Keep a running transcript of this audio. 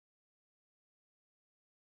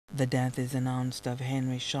The death is announced of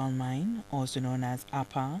Henry Charlemagne, also known as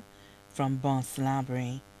Appa, from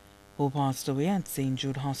Bos-Labri, who passed away at St.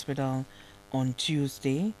 Jude Hospital on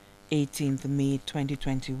Tuesday, 18th May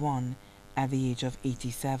 2021, at the age of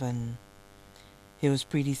 87. He was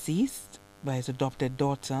predeceased by his adopted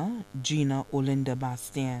daughter, Gina Olinda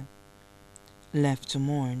Bastien. Left to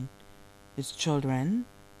mourn, his children,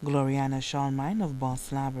 Gloriana Charlemagne of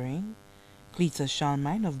Bos-Labri, Cleta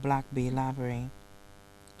Charlemagne of Black Bay Labri.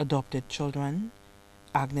 Adopted children,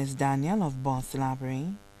 Agnes Daniel of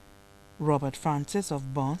Bos-Labri, Robert Francis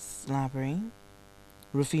of Bos-Labri,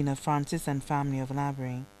 Rufina Francis and family of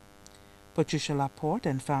Labri, Patricia Laporte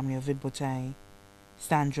and family of Vidbotay,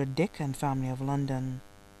 Sandra Dick and family of London.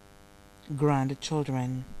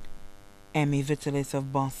 Grandchildren, Emmy Vitalis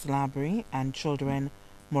of Bos-Labri and children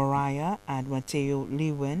Mariah and Mateo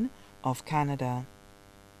Lewin of Canada.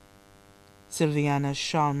 Sylviana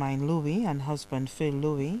Charlemagne Louis and husband Phil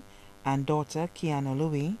Louis and daughter Kiana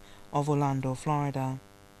Louis of Orlando, Florida.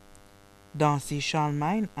 Darcy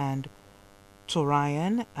Charlemagne and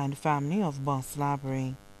Torian and family of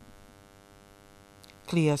Bos-Labri.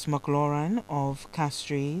 Cleus McLaurin of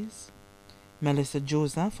Castries, Melissa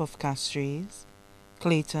Joseph of Castries,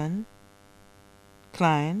 Clayton,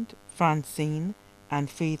 Client, Francine, and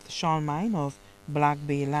Faith Charlemagne of Black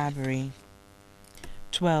Bay Labri.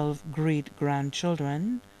 12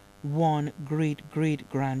 great-grandchildren, 1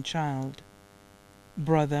 great-great-grandchild.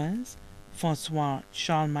 Brothers, François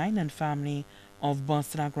Charlemagne and family of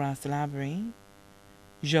Bos-la-Grace Labri,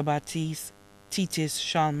 Jean-Baptiste Titis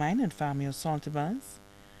Charlemagne and family of Saltibus,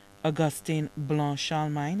 Augustine Blanc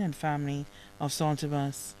Charlemagne and family of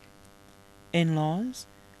Saltibus. In-laws,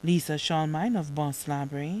 Lisa Charlemagne of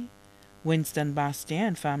Bos-Labri, Winston Bastien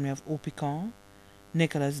and family of Opicon,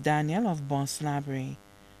 Nicholas Daniel of Bos-Labri,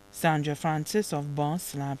 Sandra Francis of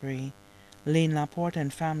Bos-Labri, Lane Laporte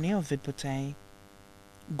and family of Vidbotay.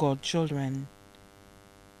 Godchildren,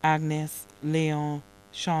 Agnes Leon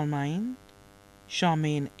Charlemagne,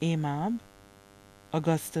 Charmaine Amab,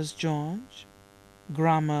 Augustus George,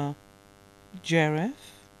 Grandma Jerif,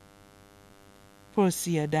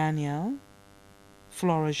 Porcia Daniel,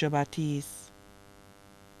 Flora Jean-Baptiste.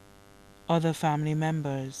 Other family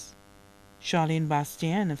members, Charlene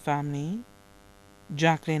Bastien and family,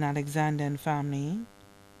 Jacqueline Alexander and family,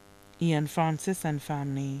 Ian Francis and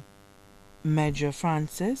family, Major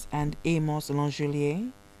Francis and Amos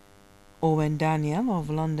Langelier, Owen Daniel of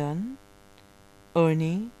London,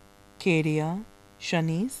 Ernie, Kadia,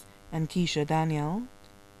 Shanice and Keisha Daniel,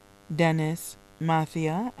 Dennis,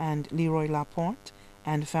 Mathia and Leroy Laporte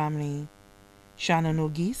and family, Shannon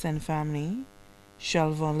O'Geese and family,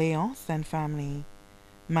 Shelva Leos and family,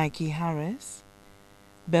 Mikey Harris,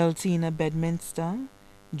 Beltina Bedminster,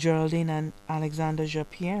 Geraldine and Alexander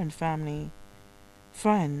Japierre and family.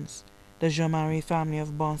 Friends, the Jean-Marie family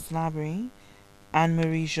of Bos-Labri,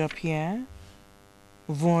 Anne-Marie Japierre,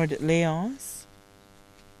 Vord Leos,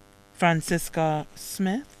 Francisca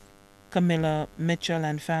Smith, Camilla Mitchell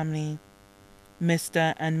and family,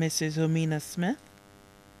 Mr. and Mrs. Hermina Smith,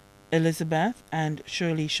 Elizabeth and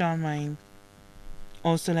Shirley Charlemagne.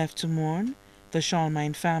 Also left to mourn, the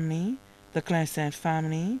Charlemagne family, the Claircent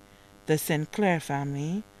family, the St. Clair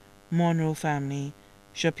family, Monroe family,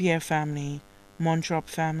 Japierre family, Montrop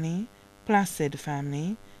family, Placid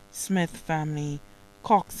family, Smith family,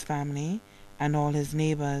 Cox family, and all his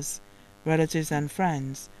neighbors, relatives and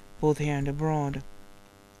friends, both here and abroad.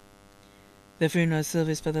 The funeral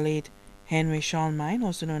service for the late Henry Charlemagne,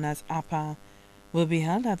 also known as Appa, will be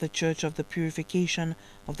held at the Church of the Purification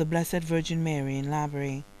of the Blessed Virgin Mary in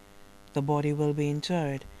Labri. The body will be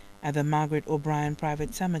interred at the Margaret O'Brien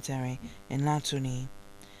Private Cemetery in Latuni.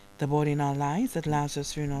 The body now lies at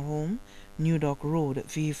Lazarus Funeral Home, New Dock Road,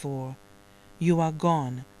 V4. You are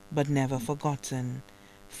gone, but never forgotten.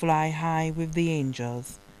 Fly high with the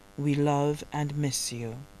angels. We love and miss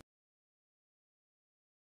you.